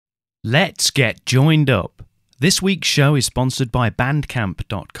Let's get joined up. This week's show is sponsored by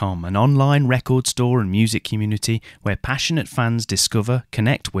Bandcamp.com, an online record store and music community where passionate fans discover,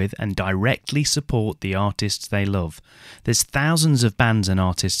 connect with, and directly support the artists they love. There's thousands of bands and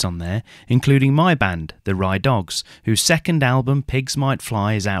artists on there, including my band, the Wry Dogs, whose second album, Pigs Might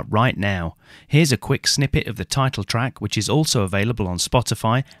Fly, is out right now. Here's a quick snippet of the title track, which is also available on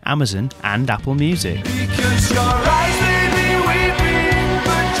Spotify, Amazon, and Apple Music. Because your eyes may be weeping,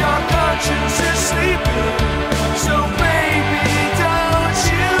 but your conscience is sleeping. So baby, don't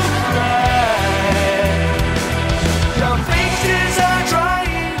you cry. Your faces are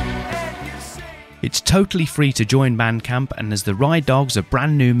drying and you say... It's totally free to join Bandcamp, and as the Wry Dogs are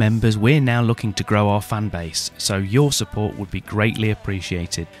brand new members, we're now looking to grow our fan base, so your support would be greatly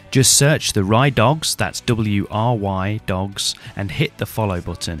appreciated. Just search the Wry Dogs, that's W-R-Y Dogs, and hit the follow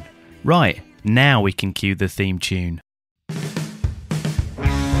button. Right, now we can cue the theme tune.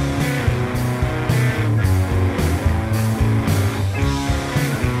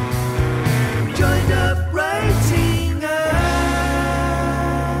 Joined up writing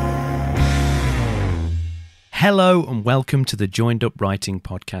Hello and welcome to the Joined Up Writing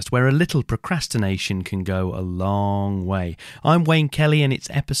podcast, where a little procrastination can go a long way. I'm Wayne Kelly and it's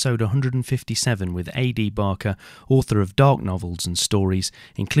episode 157 with A.D. Barker, author of dark novels and stories,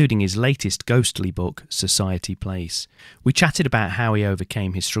 including his latest ghostly book, Society Place. We chatted about how he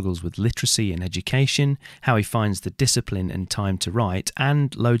overcame his struggles with literacy and education, how he finds the discipline and time to write,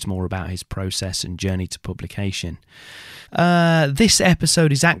 and loads more about his process and journey to publication. This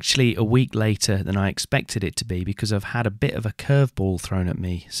episode is actually a week later than I expected it to be because I've had a bit of a curveball thrown at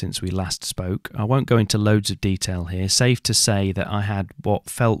me since we last spoke. I won't go into loads of detail here, safe to say that I had what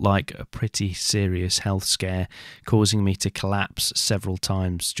felt like a pretty serious health scare, causing me to collapse several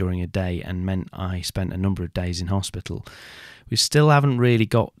times during a day and meant I spent a number of days in hospital. We still haven't really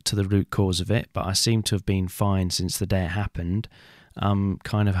got to the root cause of it, but I seem to have been fine since the day it happened. I'm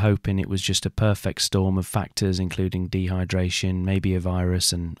kind of hoping it was just a perfect storm of factors, including dehydration, maybe a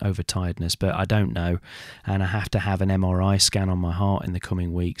virus and overtiredness, but I don't know, and I have to have an MRI scan on my heart in the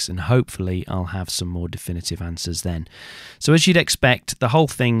coming weeks, and hopefully I'll have some more definitive answers then. So as you'd expect, the whole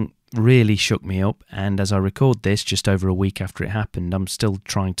thing really shook me up, and as I record this just over a week after it happened, I'm still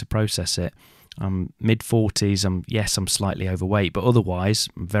trying to process it. I'm mid-40s, I'm slightly overweight, but otherwise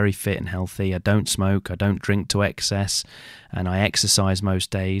I'm very fit and healthy. I don't smoke, I don't drink to excess, and I exercise most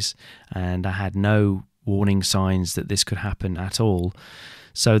days, and I had no warning signs that this could happen at all.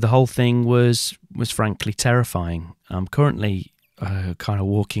 So the whole thing was frankly terrifying. I'm currently a kind of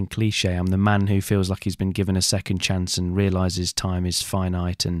walking cliche. I'm the man who feels like he's been given a second chance and realises time is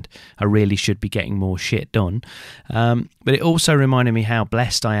finite and I really should be getting more shit done. But it also reminded me how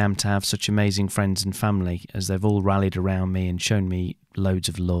blessed I am to have such amazing friends and family, as they've all rallied around me and shown me loads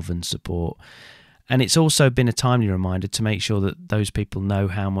of love and support. And it's also been a timely reminder to make sure that those people know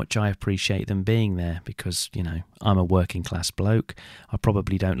how much I appreciate them being there, because, you know, I'm a working class bloke. I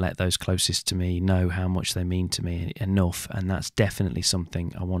probably don't let those closest to me know how much they mean to me enough, and that's definitely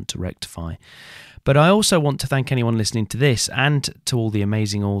something I want to rectify. But I also want to thank anyone listening to this, and to all the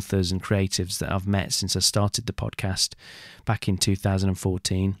amazing authors and creatives that I've met since I started the podcast back in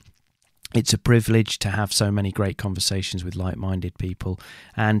 2014. It's a privilege to have so many great conversations with like-minded people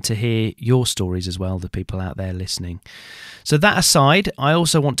and to hear your stories as well, the people out there listening. So that aside, I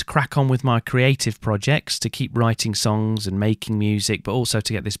also want to crack on with my creative projects, to keep writing songs and making music, but also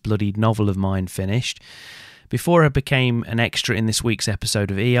to get this bloody novel of mine finished. Before I became an extra in this week's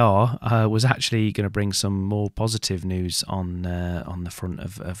episode of ER, I was actually going to bring some more positive news on the front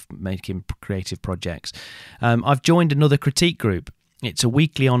of making creative projects. I've joined another critique group. It's a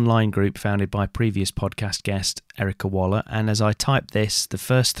weekly online group founded by previous podcast guest Erica Waller, and as I type this, the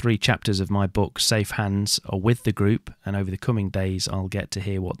first 3 chapters of my book, Safe Hands, are with the group, and over the coming days I'll get to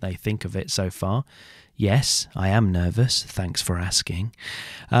hear what they think of it so far. Yes, I am nervous, thanks for asking.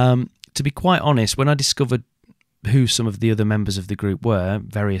 To be quite honest, when I discovered who some of the other members of the group were,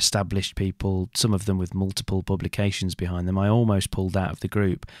 very established people, some of them with multiple publications behind them, I almost pulled out of the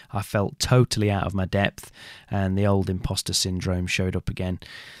group. I felt totally out of my depth, and the old imposter syndrome showed up again.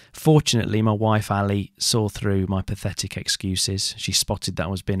 Fortunately, my wife Ali saw through my pathetic excuses. She spotted that I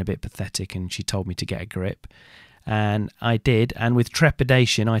was being a bit pathetic, and she told me to get a grip. And I did, and with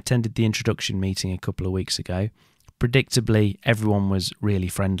trepidation I attended the introduction meeting a couple of weeks ago. Predictably, everyone was really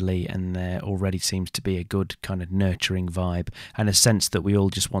friendly, and there already seems to be a good kind of nurturing vibe and a sense that we all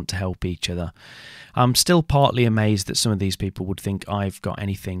just want to help each other. I'm still partly amazed that some of these people would think I've got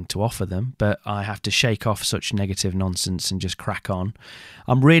anything to offer them, but I have to shake off such negative nonsense and just crack on.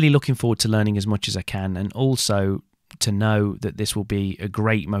 I'm really looking forward to learning as much as I can, and also to know that this will be a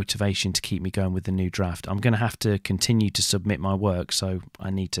great motivation to keep me going with the new draft. I'm going to have to continue to submit my work, so I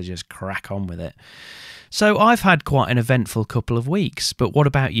need to just crack on with it. So I've had quite an eventful couple of weeks, but what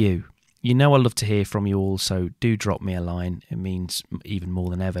about you? You know I love to hear from you all, so do drop me a line. It means even more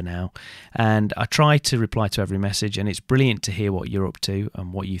than ever now. And I try to reply to every message, and it's brilliant to hear what you're up to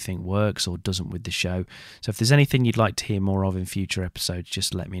and what you think works or doesn't with the show. So if there's anything you'd like to hear more of in future episodes,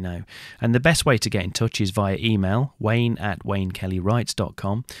 just let me know. And the best way to get in touch is via email,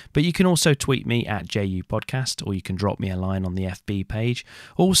 wayne@waynekellywrites.com. But you can also tweet me at JUPodcast, or you can drop me a line on the FB page.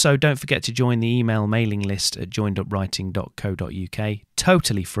 Also, don't forget to join the email mailing list at joinedupwriting.co.uk.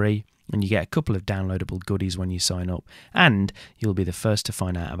 Totally free. And you get a couple of downloadable goodies when you sign up, and you'll be the first to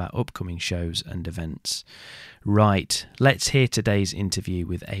find out about upcoming shows and events. Right, let's hear today's interview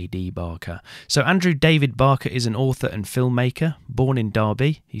with A.D. Barker. So Andrew David Barker is an author and filmmaker, born in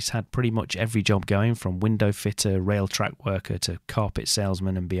Derby. He's had pretty much every job going, from window fitter, rail track worker to carpet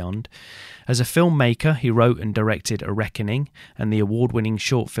salesman and beyond. As a filmmaker, he wrote and directed A Reckoning and the award-winning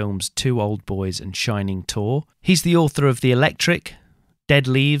short films Two Old Boys and Shining Tour. He's the author of The Electric, Dead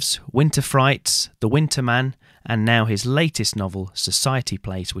Leaves, Winter Freits, The Winterman, and now his latest novel, Society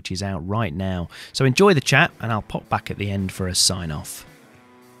Place, which is out right now. So enjoy the chat, and I'll pop back at the end for a sign-off.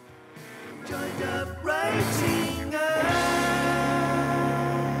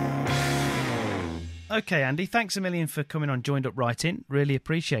 Okay, Andy, thanks a million for coming on Joined Up Writing. Really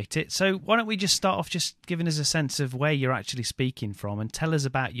appreciate it. So why don't we just start off just giving us a sense of where you're actually speaking from, and tell us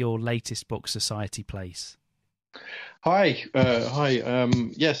about your latest book, Society Place. Hi.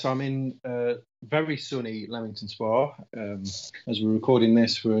 Yes, I'm in very sunny Leamington Spa. As we're recording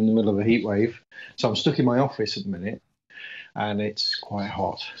this, we're in the middle of a heat wave, so I'm stuck in my office at the minute, and it's quite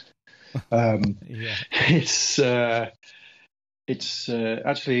hot. Yeah. It's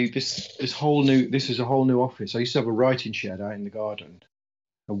actually this is a whole new office. I used to have a writing shed out in the garden,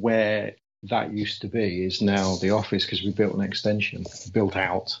 and where that used to be is now the office because we built an extension, built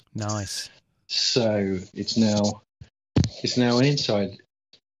out. Nice. So it's now an inside.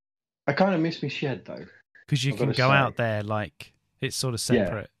 I kind of miss my shed though, because you can go out there, like it's sort of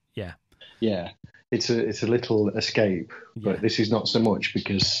separate. Yeah. It's a little escape, but this is not so much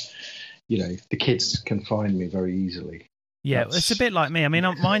because the kids can find me very easily. Yeah, it's a bit like me. I mean,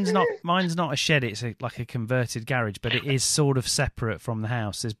 mine's not a shed. It's like a converted garage, but it is sort of separate from the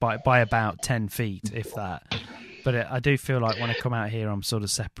house. It's by about 10 feet, if that. But I do feel like when I come out here, I'm sort of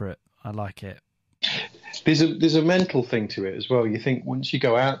separate. I like it. There's a mental thing to it as well. You think once you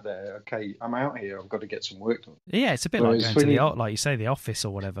go out there, okay, I'm out here, I've got to get some work done. Yeah, it's a bit like going to like you say, the office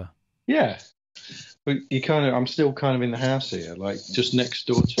or whatever. Yeah, but I'm still kind of in the house here. Like just next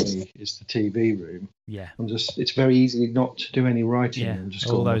door to me is the TV room. Yeah, it's very easy not to do any writing. Yeah, I'm just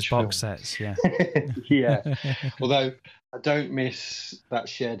all those box sets. Yeah, yeah. Although I don't miss that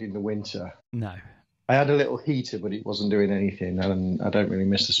shed in the winter. No. I had a little heater, but it wasn't doing anything, and I don't really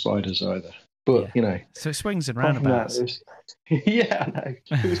miss the spiders either. But so it swings and roundabouts. Yeah,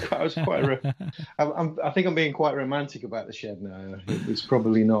 I know. I think I'm being quite romantic about the shed now. It's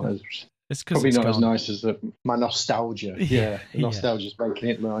probably not as as nice as my nostalgia. Yeah, the nostalgia's making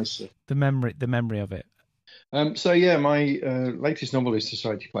it nicer. The memory of it. So yeah, my latest novel is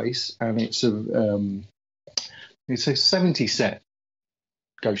Society Place, and it's a 70s set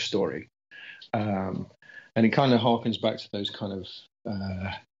ghost story. And it kind of harkens back to those kind of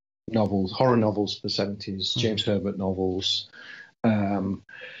novels, horror novels of the 70s, James Herbert novels,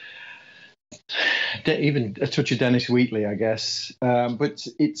 even a touch of Dennis Wheatley, I guess. But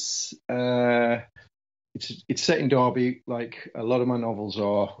it's set in Derby, like a lot of my novels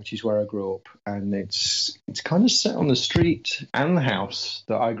are, which is where I grew up, and it's kind of set on the street and the house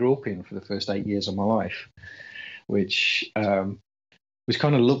that I grew up in for the first 8 years of my life, which was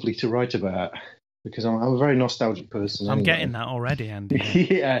kind of lovely to write about because I'm a very nostalgic person. I'm anyway. Getting that already, Andy.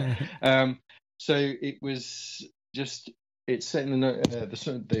 Yeah. So it's set in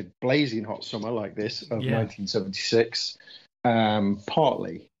the blazing hot summer like this of 1976,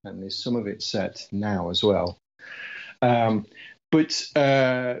 partly, and there's some of it set now as well. But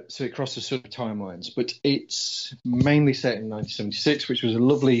so it crosses sort of timelines, but it's mainly set in 1976, which was a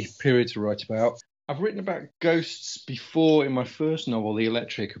lovely period to write about. I've written about ghosts before in my first novel, The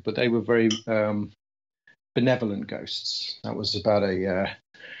Electric, but they were very benevolent ghosts. That was about a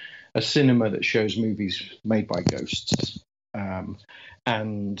cinema that shows movies made by ghosts.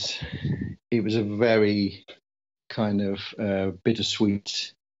 And it was a very kind of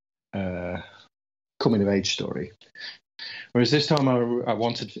bittersweet coming-of-age story. Whereas this time I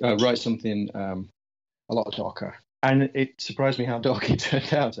wanted to write something a lot darker. And it surprised me how dark it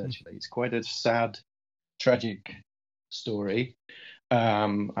turned out, actually. It's quite a sad, tragic story,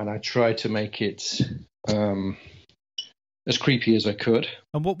 and I tried to make it as creepy as I could.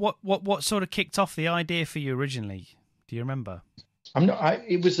 And what sort of kicked off the idea for you originally? Do you remember?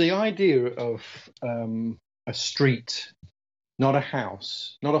 It was the idea of a street, not a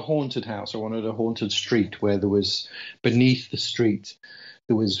house, not a haunted house. I wanted a haunted street where there was, beneath the street,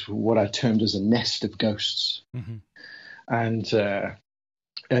 there was what I termed as a nest of ghosts. Mm-hmm.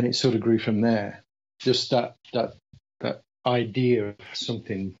 And it sort of grew from there. Just that idea of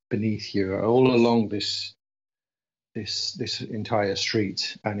something beneath you all along this entire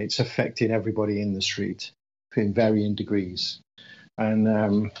street, and it's affecting everybody in the street in varying degrees.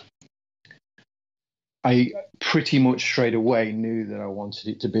 And I pretty much straight away knew that I wanted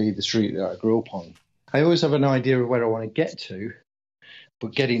it to be the street that I grew up on. I always have an idea of where I want to get to,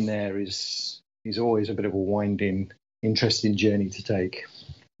 but getting there is always a bit of a winding, interesting journey to take.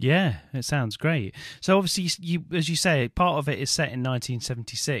 Yeah, it sounds great. So obviously, you, as you say, part of it is set in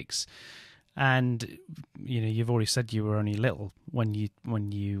 1976, and you've already said you were only little when you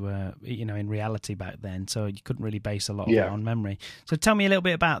in reality back then, so you couldn't really base a lot of it on memory. So tell me a little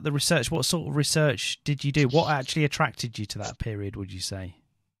bit about the research. What sort of research did you do? What actually attracted you to that period, would you say?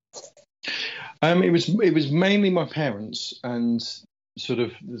 It was mainly my parents and sort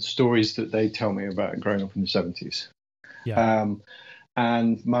of the stories that they tell me about growing up in the 70s. Yeah.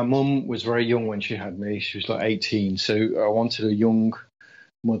 And my mum was very young when she had me. She was like 18. So I wanted a young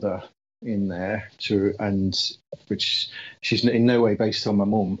mother in there which she's in no way based on my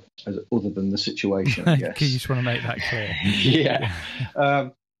mum other than the situation, I guess. You just want to make that clear. Yeah.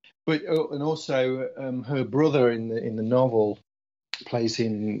 But and also her brother in the novel plays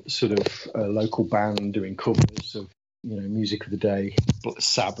in sort of a local band doing covers of music of the day,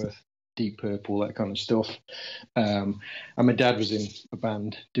 Sabbath, Deep Purple, that kind of stuff. And my dad was in a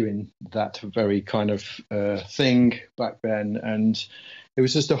band doing that very kind of thing back then, and it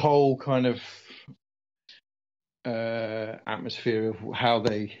was just a whole kind of atmosphere of how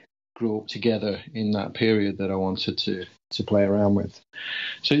they grew up together in that period that I wanted to play around with.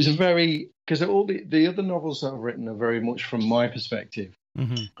 So it's because all the other novels that I've written are very much from my perspective,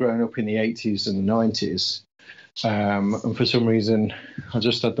 growing up in the 80s and the 90s. And for some reason, I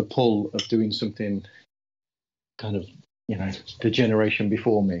just had the pull of doing something kind of, the generation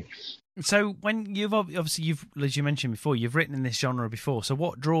before me. So when you've as you mentioned before, you've written in this genre before. So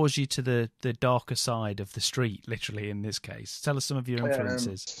what draws you to the darker side of the street, literally in this case? Tell us some of your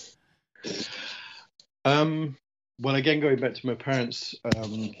influences. Well, again, going back to my parents,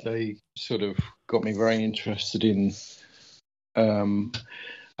 they sort of got me very interested in.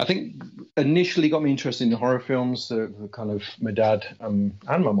 I think initially got me interested in horror films. The kind of my dad and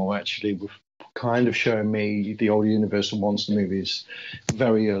my mum actually were kind of showing me the old Universal monster movies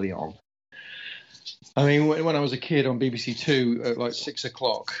very early on. I mean, when I was a kid on BBC Two at like 6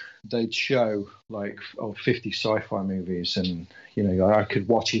 o'clock, they'd show 50 sci-fi movies, and I could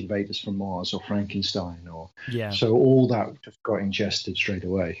watch Invaders from Mars or Frankenstein, so all that just got ingested straight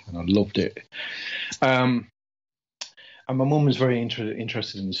away, and I loved it. And my mum was very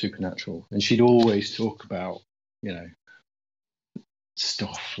interested in the supernatural, and she'd always talk about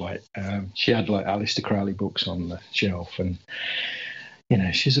stuff like she had like Aleister Crowley books on the shelf, and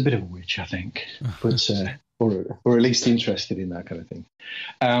she's a bit of a witch, I think, but or at least interested in that kind of thing.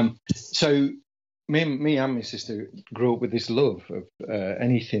 So me and my sister grew up with this love of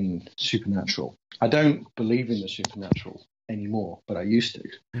anything supernatural. I don't believe in the supernatural anymore, but I used to,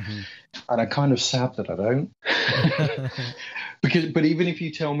 and I'm kind of sad that I don't. But even if you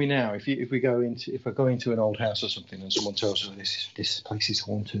tell me now, if I go into an old house or something and someone tells me this place is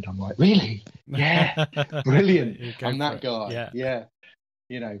haunted, I'm like, really? Yeah, brilliant. I'm that guy. Yeah.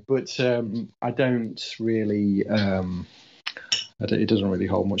 But I don't really. It doesn't really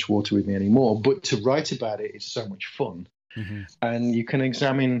hold much water with me anymore. But to write about it is so much fun, and you can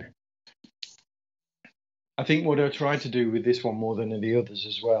examine. I think what I tried to do with this one more than the others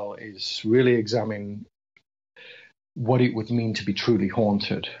as well is really examine what it would mean to be truly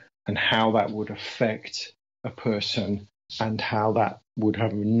haunted and how that would affect a person and how that would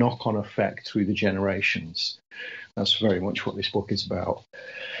have a knock-on effect through the generations. That's very much what this book is about.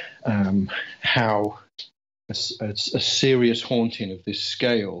 How a serious haunting of this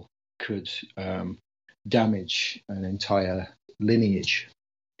scale could damage an entire lineage.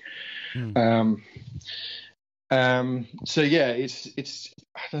 So yeah, it's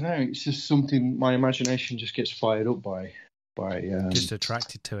I don't know. It's just something my imagination just gets fired up by. Just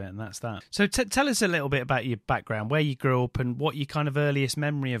attracted to it, and that's that. So tell us a little bit about your background, where you grew up, and what your kind of earliest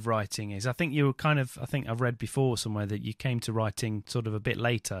memory of writing is. I think I've read before somewhere that you came to writing sort of a bit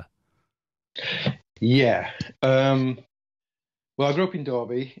later. Yeah. Well, I grew up in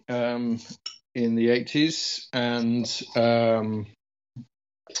Derby in the 80s, and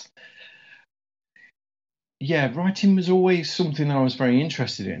yeah, writing was always something I was very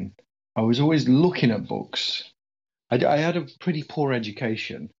interested in. I was always looking at books. I had a pretty poor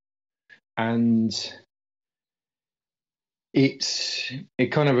education, and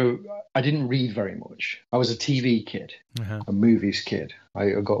it kind of I didn't read very much. I was a TV kid, a movies kid.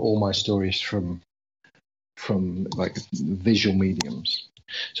 I got all my stories from like visual mediums.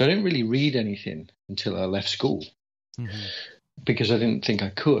 So I didn't really read anything until I left school because I didn't think I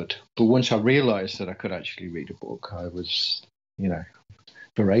could. But once I realized that I could actually read a book, I was,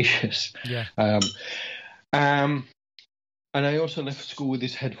 voracious. Yeah. And I also left school with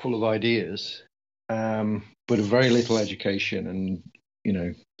this head full of ideas, but a very little education and,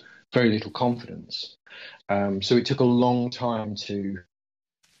 very little confidence. So it took a long time to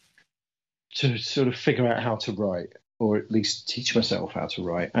sort of figure out how to write, or at least teach myself how to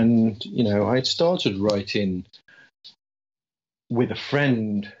write. And, I started writing with a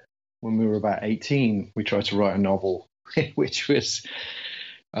friend when we were about 18. We tried to write a novel, which was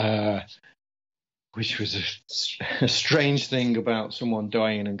a strange thing about someone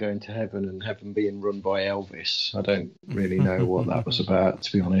dying and going to heaven and heaven being run by Elvis. I don't really know what that was about,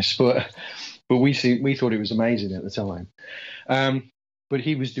 to be honest, but we thought it was amazing at the time. But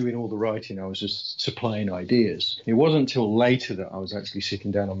he was doing all the writing. I was just supplying ideas. It wasn't until later that I was actually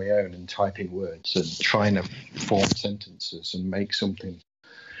sitting down on my own and typing words and trying to form sentences and make something.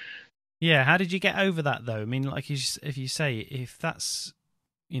 Yeah, how did you get over that, though? I mean, like if you say, if that's,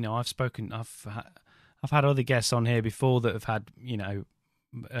 I've had other guests on here before that have had,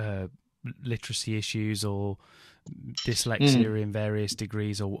 literacy issues or dyslexia in various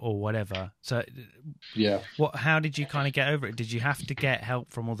degrees or whatever. So yeah, how did you kind of get over it? Did you have to get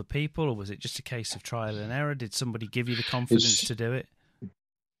help from other people, or was it just a case of trial and error? Did somebody give you the confidence to do it?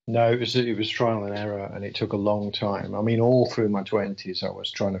 No, it was trial and error, and it took a long time. I mean, all through my 20s I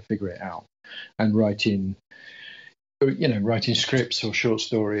was trying to figure it out and writing scripts or short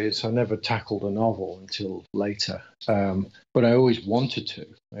stories. I never tackled a novel until later, but I always wanted to.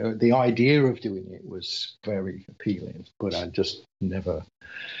 The idea of doing it was very appealing, but I just never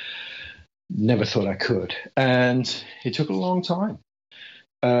thought I could. And it took a long time,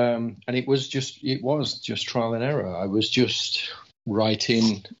 and it was just trial and error. I was just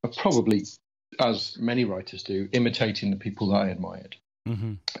writing, probably as many writers do, imitating the people that I admired.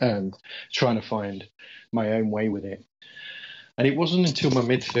 And trying to find my own way with it. And it wasn't until my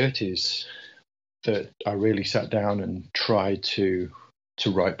mid-30s that I really sat down and tried to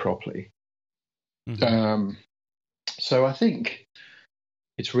write properly. So I think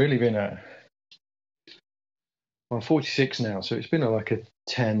it's really been I'm 46 now, so it's been like a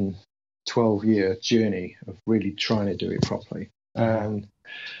 10, 12-year journey of really trying to do it properly. And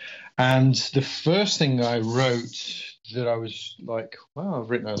the first thing I wrote that I was like, wow, I've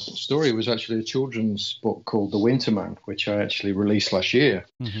written a story, was actually a children's book called The Winterman, which I actually released last year.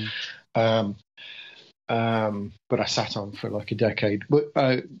 But I sat on for like a decade. But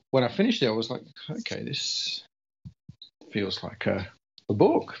when I finished it, I was like, okay, this feels like a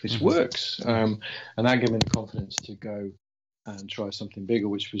book. This works. And that gave me the confidence to go and try something bigger,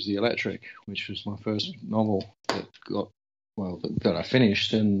 which was The Electric, which was my first novel that I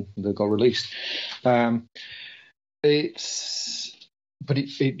finished and that got released. It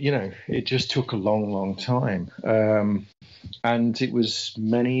just took a long time, and it was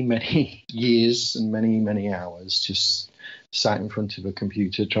many years and many hours just sat in front of a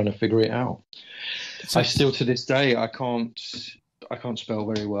computer trying to figure it out. So, I still to this day I can't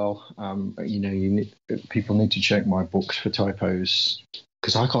spell very well. People need to check my books for typos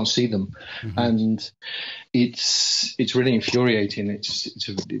because I can't see them, and it's really infuriating.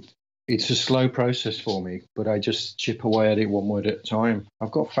 It's a slow process for me, but I just chip away at it one word at a time.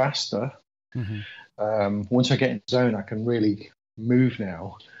 I've got faster. Once I get in the zone, I can really move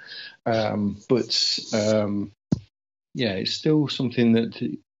now. It's still something that,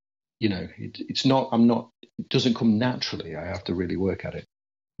 it doesn't come naturally. I have to really work at it.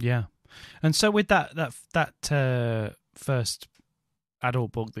 Yeah. And so with that first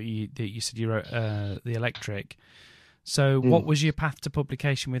adult book that you said you wrote, The Electric, so what was your path to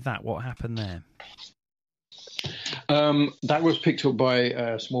publication with that? What happened there? That was picked up by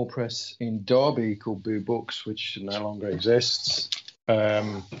a small press in Derby called Boo Books, which no longer exists,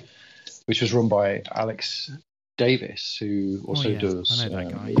 which was run by Alex Davis, who also does,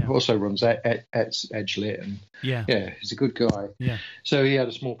 also runs Edge Lit. And he's a good guy. Yeah. So he had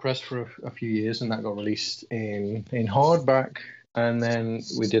a small press for a few years, and that got released in hardback and then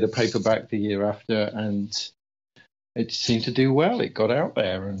we did a paperback the year after, and it seemed to do well. It got out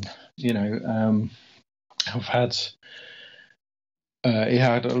there, and I've had it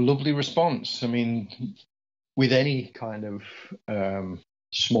had a lovely response. I mean, with any kind of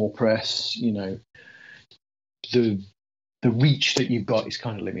small press, the reach that you've got is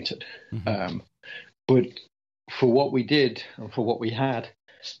kind of limited. Mm-hmm. But for what we did and for what we had,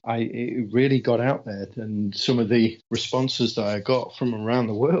 it really got out there, and some of the responses that I got from around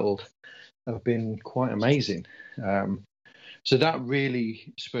the world have been quite amazing. So that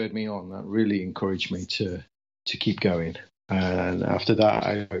really spurred me on. That really encouraged me to keep going. And after that,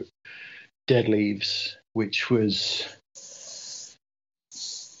 I wrote Dead Leaves, which was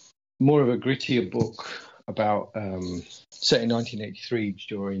more of a grittier book about set in 1983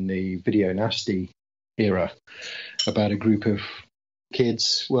 during the Video Nasty era, about a group of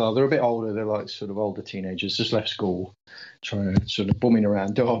kids. Well, they're a bit older. They're like sort of older teenagers, just left school, trying to sort of bumming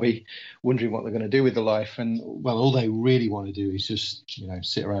around Derby, wondering what they're going to do with their life. And well, all they really want to do is just,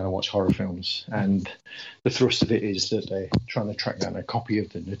 sit around and watch horror films. And the thrust of it is that they're trying to track down a copy of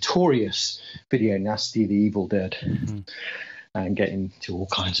the notorious Video Nasty, The Evil Dead. Mm-hmm. And get into all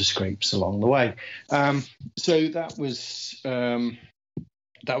kinds of scrapes along the way. So that was a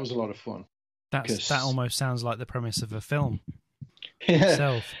lot of fun. That almost sounds like the premise of a film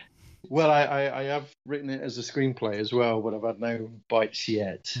itself. Well, I have written it as a screenplay as well, but I've had no bites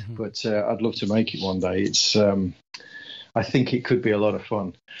yet. Mm-hmm. But I'd love to make it one day. It's I think it could be a lot of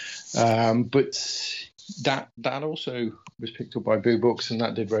fun. But that also was picked up by Boo Books, and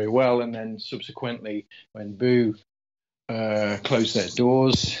that did very well. And then subsequently, when Boo closed their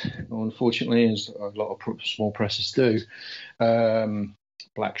doors, unfortunately, as a lot of small presses do,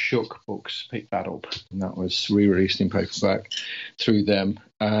 Black Shuck Books picked that up, and that was re-released in paperback through them.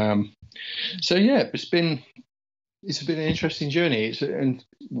 So yeah, it's been an interesting journey. And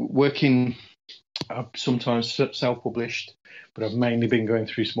working, I've sometimes self-published, but I've mainly been going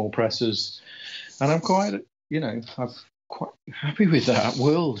through small presses, and I'm quite happy with that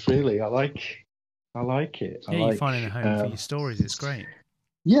world. Really, I like it. Yeah, you're finding a home for your stories. It's great.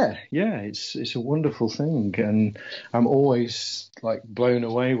 Yeah, it's a wonderful thing, and I'm always like blown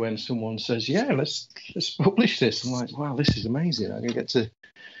away when someone says, "Yeah, let's publish this." I'm like, "Wow, this is amazing! I can get to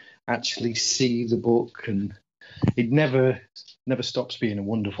actually see the book," and it never stops being a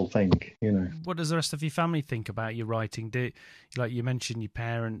wonderful thing, What does the rest of your family think about your writing? Like you mentioned, your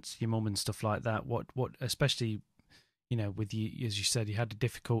parents, your mum, and stuff like that. What especially, with you, as you said, you had a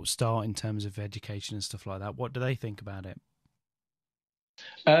difficult start in terms of education and stuff like that. What do they think about it?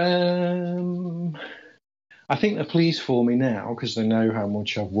 I think they're pleased for me now because they know how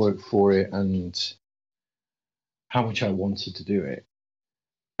much I've worked for it and how much I wanted to do it.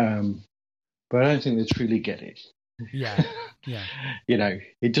 But I don't think they truly get it. Yeah.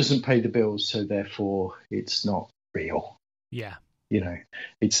 It doesn't pay the bills, so therefore it's not real. Yeah.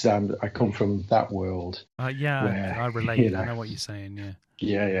 It's I come from that world. Yeah, where, I relate. I know what you're saying. Yeah.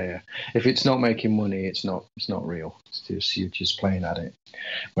 Yeah. If it's not making money, it's not real. It's just you're just playing at it.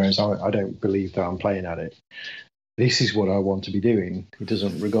 Whereas I don't believe that I'm playing at it. This is what I want to be doing. It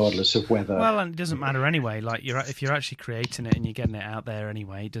doesn't, regardless of whether. Well, and it doesn't matter anyway. Like if you're actually creating it and you're getting it out there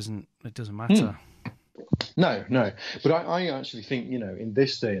anyway, it doesn't matter. No. But I actually think in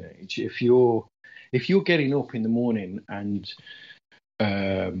this day and age, if you're getting up in the morning and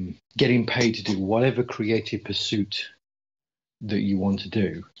getting paid to do whatever creative pursuit that you want to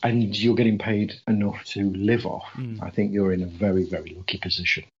do, and you're getting paid enough to live off, I think you're in a very, very lucky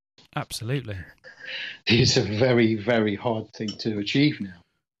position. Absolutely. It's a very, very hard thing to achieve now.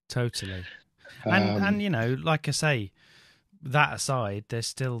 Totally. And like I say, that aside,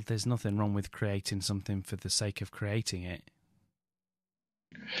 there's nothing wrong with creating something for the sake of creating it.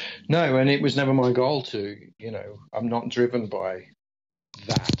 No, and it was never my goal to, I'm not driven by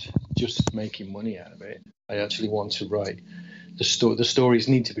that, just making money out of it. I actually want to write the stories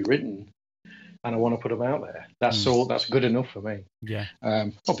need to be written, and I want to put them out there. That's all. That's good enough for me. Yeah.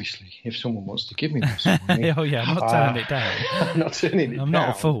 Obviously, if someone wants to give me that money, oh yeah, I'm not turning it down. I'm not turning it down. I'm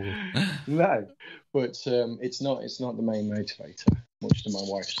not a fool. No, but it's not the main motivator, much to my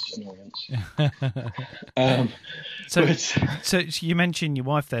wife's annoyance. So you mentioned your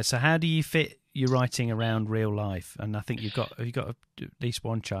wife there. So how do you fit your writing around real life? And I think have you got at least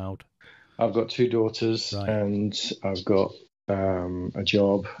one child? I've got 2 daughters, right. And I've got a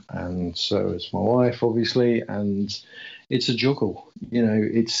job, and so is my wife, obviously, and it's a juggle.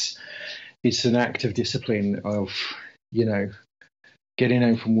 It's an act of discipline of getting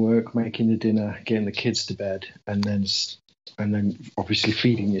home from work, making the dinner, getting the kids to bed, and then and then obviously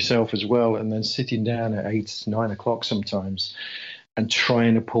feeding yourself as well, and then sitting down at 8, 9 o'clock sometimes and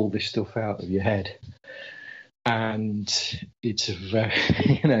trying to pull this stuff out of your head. And it's a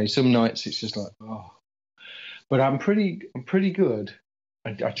very, some nights it's just like, oh, but I'm pretty good.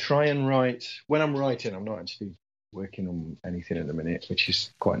 I try and write. When I'm writing, I'm not actually working on anything at the minute, which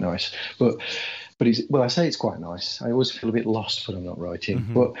is quite nice. But I say it's quite nice. I always feel a bit lost when I'm not writing.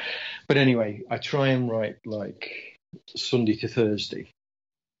 Mm-hmm. But anyway, I try and write like Sunday to Thursday.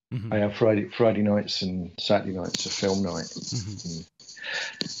 Mm-hmm. I have Friday nights and Saturday nights a film night.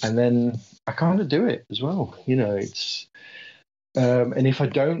 Mm-hmm. And then I kind of do it as well. It's and if I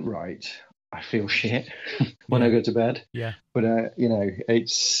don't write, I feel shit when I go to bed. Yeah. But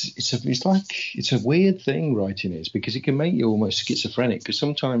it's a weird thing, writing is, because it can make you almost schizophrenic, because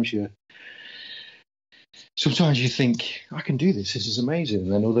sometimes you think, I can do this is amazing,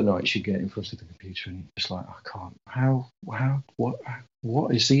 and then other nights you get in front of the computer and it's like, I can't.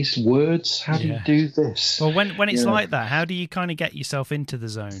 What is these words? How do you do this? Well, when it's like that, how do you kind of get yourself into the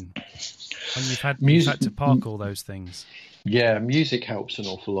zone when you've had to park all those things? Yeah, music helps an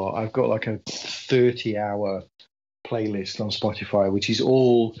awful lot. I've got like a 30-hour playlist on Spotify, which is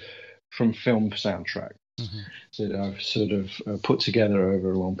all from film soundtrack that I've sort of put together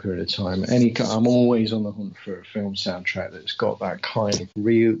over a long period of time. I'm always on the hunt for a film soundtrack that's got that kind of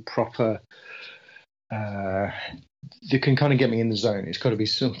real, proper, that can kind of get me in the zone. It's got to be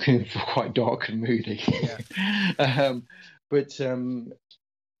something quite dark and moody. Yeah. But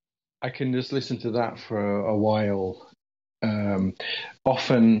I can just listen to that for a while.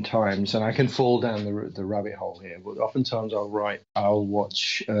 Oftentimes, and I can fall down the rabbit hole here, but oftentimes I'll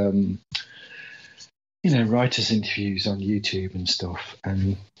watch writers' interviews on YouTube and stuff,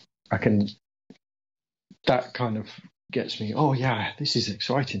 and that kind of gets me, oh yeah, this is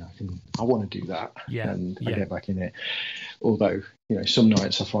exciting, I want to do that. And I get back in it. Although some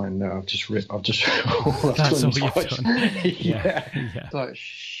nights I find no, I've just that's all you've done. Yeah. Like,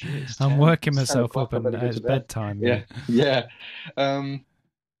 shit, I'm working myself up and it's bedtime. Yeah.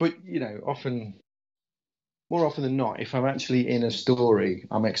 But more often than not, if I'm actually in a story,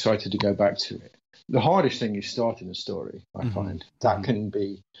 I'm excited to go back to it. The hardest thing is starting a story. I find that can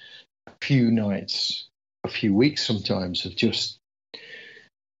be a few nights, a few weeks sometimes of just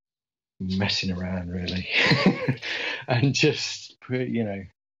messing around, really, and just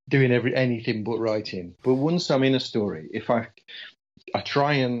doing anything but writing. But once I'm in a story, if I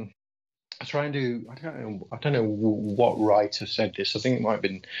try and do, I don't know what writer said this. I think it might have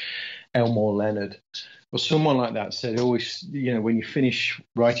been Elmore Leonard or someone like that said, always, when you finish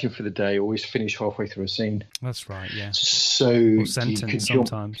writing for the day, always finish halfway through a scene. That's right, yeah. So or sentence, you can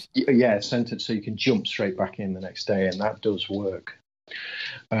sometimes. Sentence, so you can jump straight back in the next day, and that does work.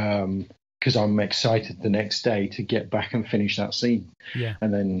 Because I'm excited the next day to get back and finish that scene. Yeah.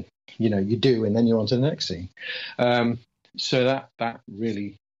 And then, you do, and then you're on to the next scene. So that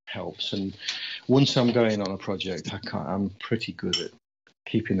really helps. And once I'm going on a project, I'm pretty good at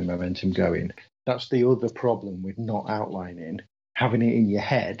keeping the momentum going. That's the other problem with not outlining, having it in your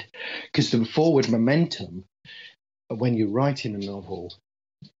head, because the forward momentum, when you're writing a novel,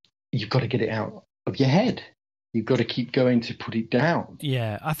 you've got to get it out of your head. You've got to keep going to put it down.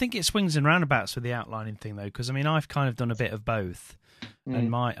 Yeah, I think it swings and roundabouts with the outlining thing, though, because, I've kind of done a bit of both.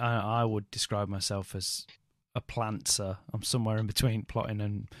 And I would describe myself as a plantser. I'm somewhere in between plotting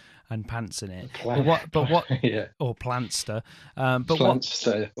and pantsing it. Yeah. Or plantster.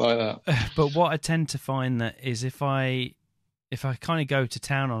 Plantster, like that. But what I tend to find that is if I kind of go to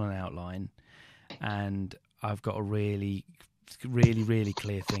town on an outline, and I've got a really, really, really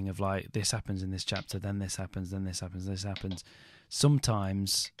clear thing of like, this happens in this chapter, then this happens, then this happens, this happens.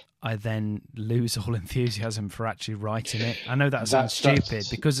 Sometimes I then lose all enthusiasm for actually writing it. I know that sounds stupid,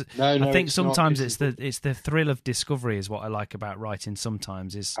 because I think sometimes it's the thrill of discovery is what I like about writing.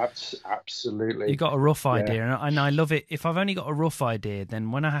 Sometimes is absolutely, you got a rough idea, and I love it. If I've only got a rough idea,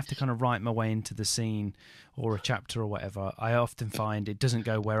 then when I have to kind of write my way into the scene or a chapter or whatever, I often find it doesn't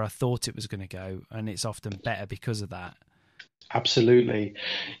go where I thought it was going to go, and it's often better because of that. Absolutely,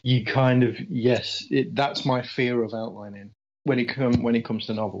 you kind of that's my fear of outlining. When it comes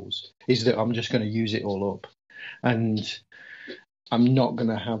to novels, is that I'm just going to use it all up, and I'm not going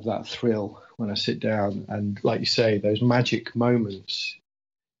to have that thrill when I sit down. And like you say, those magic moments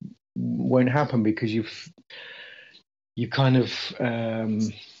won't happen because you kind of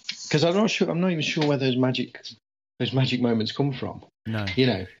because I'm not even sure where those magic moments come from. No,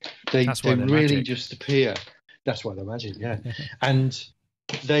 they really magic. Just appear. That's why they're magic, yeah. And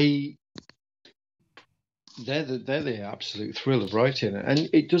they're the absolute thrill of writing, and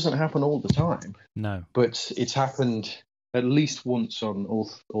it doesn't happen all the time. No, but it's happened at least once on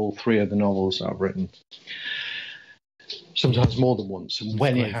all three of the novels I've written. Sometimes more than once. And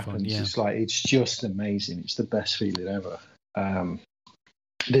when it happens, it's like, it's just amazing. It's the best feeling ever.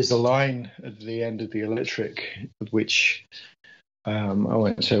 There's a line at the end of The Electric, which I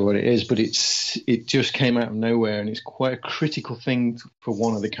won't say what it is, but it just came out of nowhere, and it's quite a critical thing for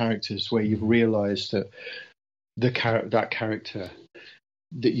one of the characters, where you've realised that that character,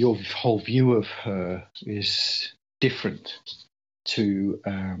 that your whole view of her is different to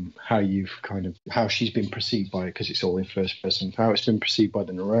how she's been perceived by, because it's all in first person, how it's been perceived by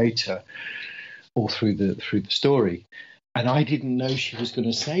the narrator all through the story. And I didn't know she was going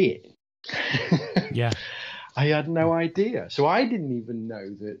to say it. Yeah. I had no idea. So I didn't even know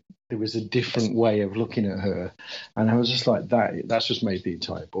that there was a different way of looking at her. And I was just like, that's just made the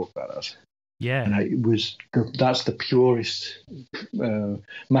entire book badass. Yeah. And that's the purest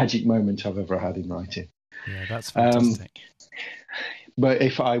magic moment I've ever had in writing. Yeah, that's fantastic. But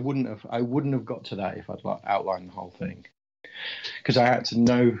if I wouldn't have got to that if I'd outlined the whole thing, because I had to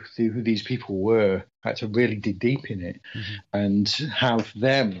know who these people were. I had to really dig deep in it and have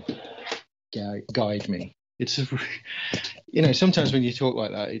them guide me. It's sometimes when you talk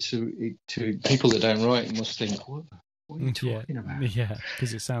like that, to people that don't write, you must think, what are you talking about? Yeah,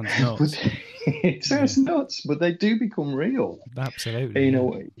 because it sounds nuts. It sounds nuts, but they do become real. Absolutely. In a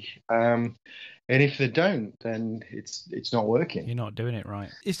way. And if they don't, then it's not working. You're not doing it right.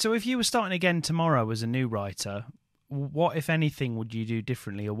 So if you were starting again tomorrow as a new writer, what, if anything, would you do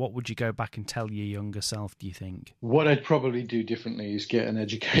differently, or what would you go back and tell your younger self, do you think? What I'd probably do differently is get an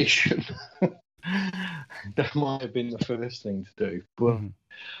education. That might have been the first thing to do. But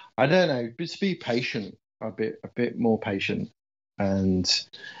I don't know, just be patient, a bit more patient. And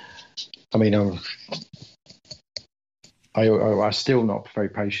I mean, I'm still not very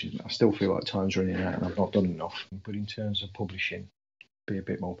patient. I still feel like time's running out and I've not done enough. But in terms of publishing, be a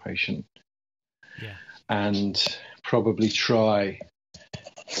bit more patient. Yeah. And probably try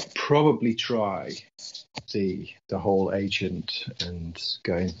the whole agent and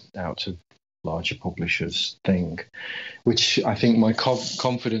going out to larger publishers thing, which I think my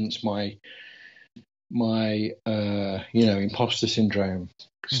confidence, my imposter syndrome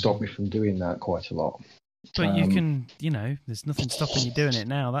stopped me from doing that quite a lot. But you can, there's nothing stopping you doing it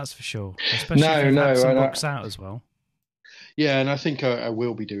now, that's for sure. Especially if you've had some books out as well. Yeah, and I think I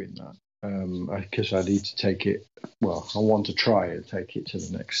will be doing that. Because I need to take it. Well, I want to try and take it to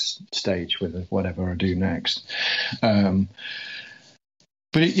the next stage with whatever I do next. But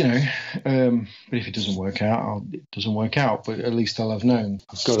if it doesn't work out, it doesn't work out. But at least I'll have known.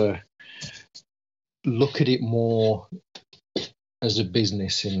 I've got to look at it more as a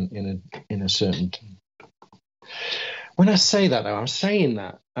business in a certain. When I say that, though, I'm saying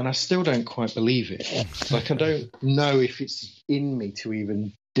that, and I still don't quite believe it. Like, I don't know if it's in me to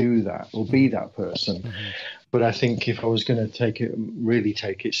even do that or be that person. But I think if I was going to really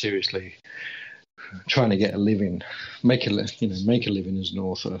take it seriously, trying to get a living, make a living as an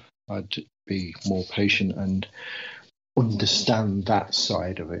author, I'd be more patient and understand that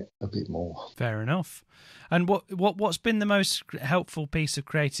side of it a bit more. Fair enough. And what's been the most helpful piece of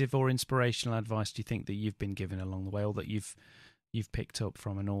creative or inspirational advice do you think that you've been given along the way, or that you've picked up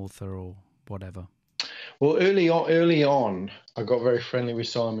from an author or whatever? Well, early on, I got very friendly with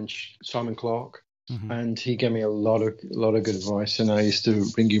Simon Clarke, and he gave me a lot of good advice. And I used to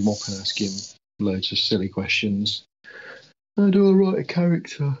ring him up and ask him loads of silly questions. How do I write a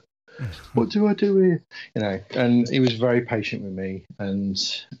character? What do I do here? And he was very patient with me and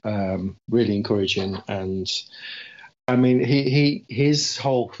really encouraging. And I mean, his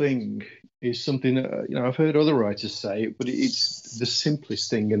whole thing is something that I've heard other writers say, but it's the simplest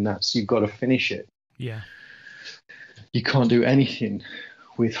thing, and that's you've got to finish it. Yeah. You can't do anything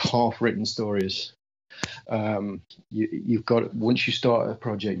with half-written stories. You've got, once you start a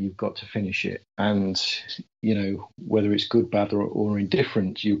project, you've got to finish it. And, whether it's good, bad, or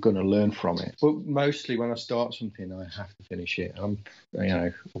indifferent, you're going to learn from it. But mostly when I start something, I have to finish it.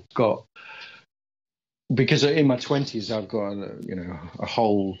 Because in my 20s, I've got, a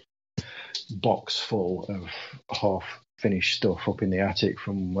whole box full of half-finished stuff up in the attic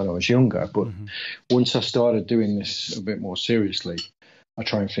from when I was younger. But once I started doing this a bit more seriously, I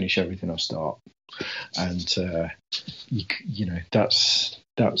try and finish everything I start. And,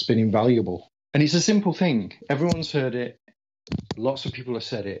 that's been invaluable. And it's a simple thing. Everyone's heard it. Lots of people have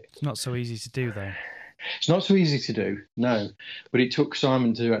said it. It's not so easy to do, though. It's not so easy to do, no. But it took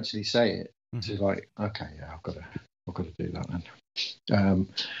Simon to actually say it. To like, okay, yeah, I've got to do that then.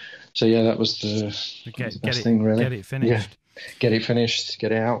 So yeah, that was the best thing, really. Get it finished. Yeah. Get it finished.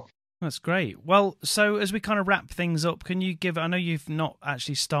 Get it out. That's great. Well, so as we kind of wrap things up, can you give, I know you've not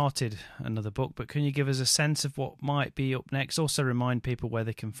actually started another book, but can you give us a sense of what might be up next? Also remind people where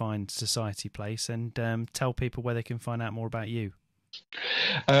they can find Society Place, and tell people where they can find out more about you.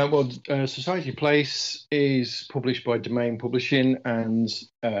 Society Place is published by Domain Publishing, and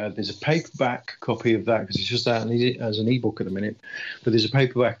there's a paperback copy of that, because it's just out as an ebook at the minute, but there's a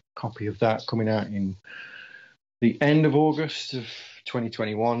paperback copy of that coming out in the end of August of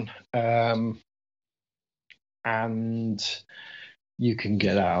 2021, and you can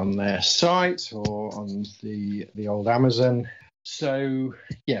get that on their site or on the old Amazon. So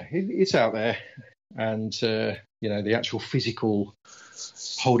yeah, it's out there, and the actual physical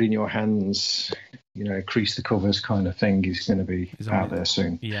holding your hands, crease the covers kind of thing is going to be out there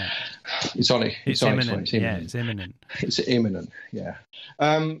soon. Yeah, it's on it. It's imminent. Yeah, it's imminent. It's imminent. Yeah.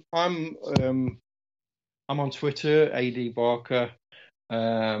 I'm on Twitter, AD Barker,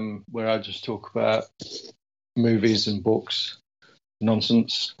 where I just talk about movies and books,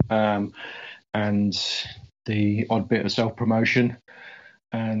 nonsense, and the odd bit of self-promotion,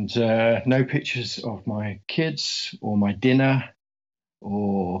 and no pictures of my kids or my dinner,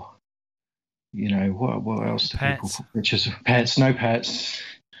 or what else do people put pictures of? Pets? No pets.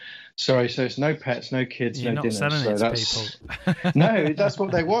 Sorry, so it's no pets, no kids, You're no not dinner. selling So it to that's people. no, that's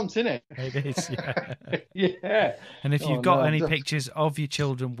what they want, isn't it? It is, yeah. Yeah. And if you've got any pictures of your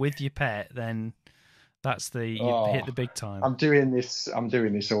children with your pet, then that's you hit the big time. I'm doing this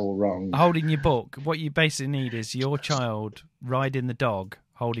all wrong. Holding your book. What you basically need is your child riding the dog,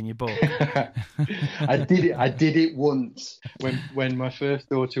 holding your book. I did it once when my first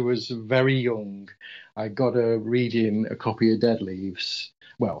daughter was very young. I got her reading a copy of Dead Leaves.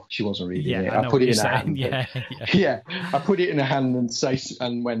 Well, she wasn't reading it. I put it in her hand. Yeah. I put it in her hand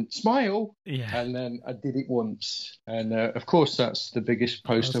and went, smile. Yeah. And then I did it once. And of course, that's the biggest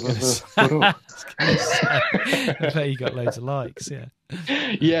post I've ever put up. I bet you got loads of likes. Yeah.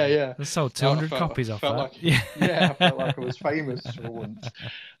 Yeah. I sold 200 copies off that. I felt like I was famous for once.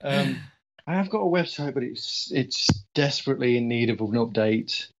 I have got a website, but it's desperately in need of an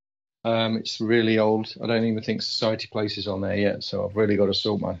update. It's really old. I don't even think Society Place is on there yet, so I've really got to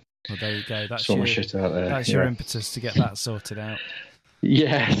sort my there you go. That's my shit out there. That's your impetus to get that sorted out.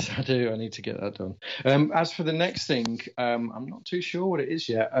 Yes, I do. I need to get that done. As for the next thing, I'm not too sure what it is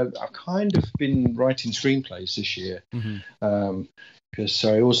yet. I've kind of been writing screenplays this year, because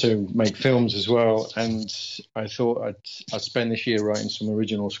I also make films as well, and I thought I'd spend this year writing some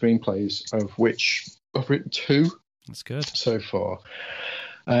original screenplays, of which I've written 2. That's good so far.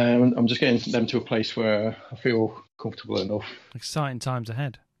 I'm just getting them to a place where I feel comfortable enough. Exciting times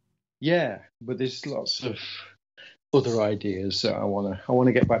ahead. Yeah, but there's lots of other ideas that I want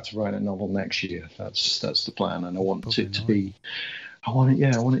to get back to writing a novel next year. That's the plan, and I want it to be. I want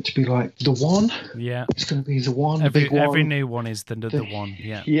it to be like The One. Yeah, it's going to be The One. Every new one is the one.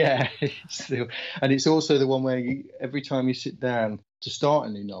 Yeah. Yeah, and it's also the one where every time you sit down to start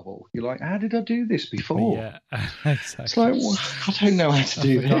a new novel, you're like, how did I do this before? Yeah, exactly. It's like, well, I don't know how to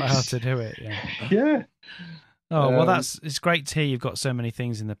do this. How to do it? Yeah. Oh, well, it's great to hear you've got so many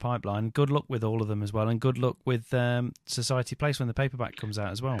things in the pipeline. Good luck with all of them as well, and good luck with Society Place when the paperback comes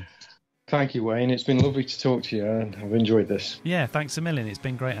out as well. Thank you, Wayne. It's been lovely to talk to you, and I've enjoyed this. Yeah, thanks a million. It's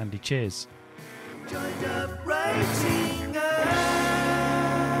been great, Andy. Cheers. Joined up writing.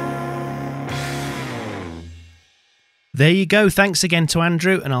 There you go. Thanks again to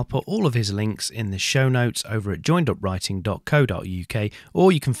Andrew, and I'll put all of his links in the show notes over at joinedupwriting.co.uk,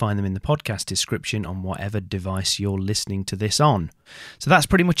 or you can find them in the podcast description on whatever device you're listening to this on. So that's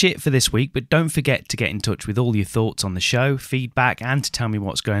pretty much it for this week, but don't forget to get in touch with all your thoughts on the show, feedback, and to tell me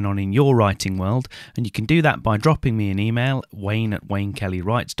what's going on in your writing world, and you can do that by dropping me an email,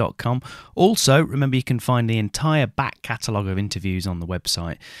 wayne@waynekellywrites.com. Also, remember you can find the entire back catalogue of interviews on the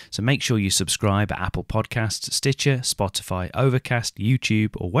website, so make sure you subscribe at Apple Podcasts, Stitcher, Spotify, Overcast,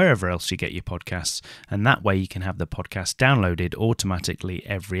 YouTube, or wherever else you get your podcasts, and that way you can have the podcast downloaded automatically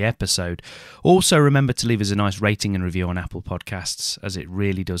every episode. Also, remember to leave us a nice rating and review on Apple Podcasts, as it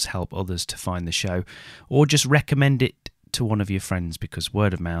really does help others to find the show, or just recommend it to one of your friends, because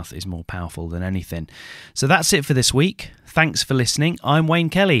word of mouth is more powerful than anything. So that's it for this week. Thanks for listening. I'm Wayne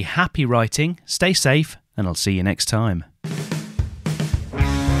Kelly. Happy writing, stay safe, and I'll see you next time.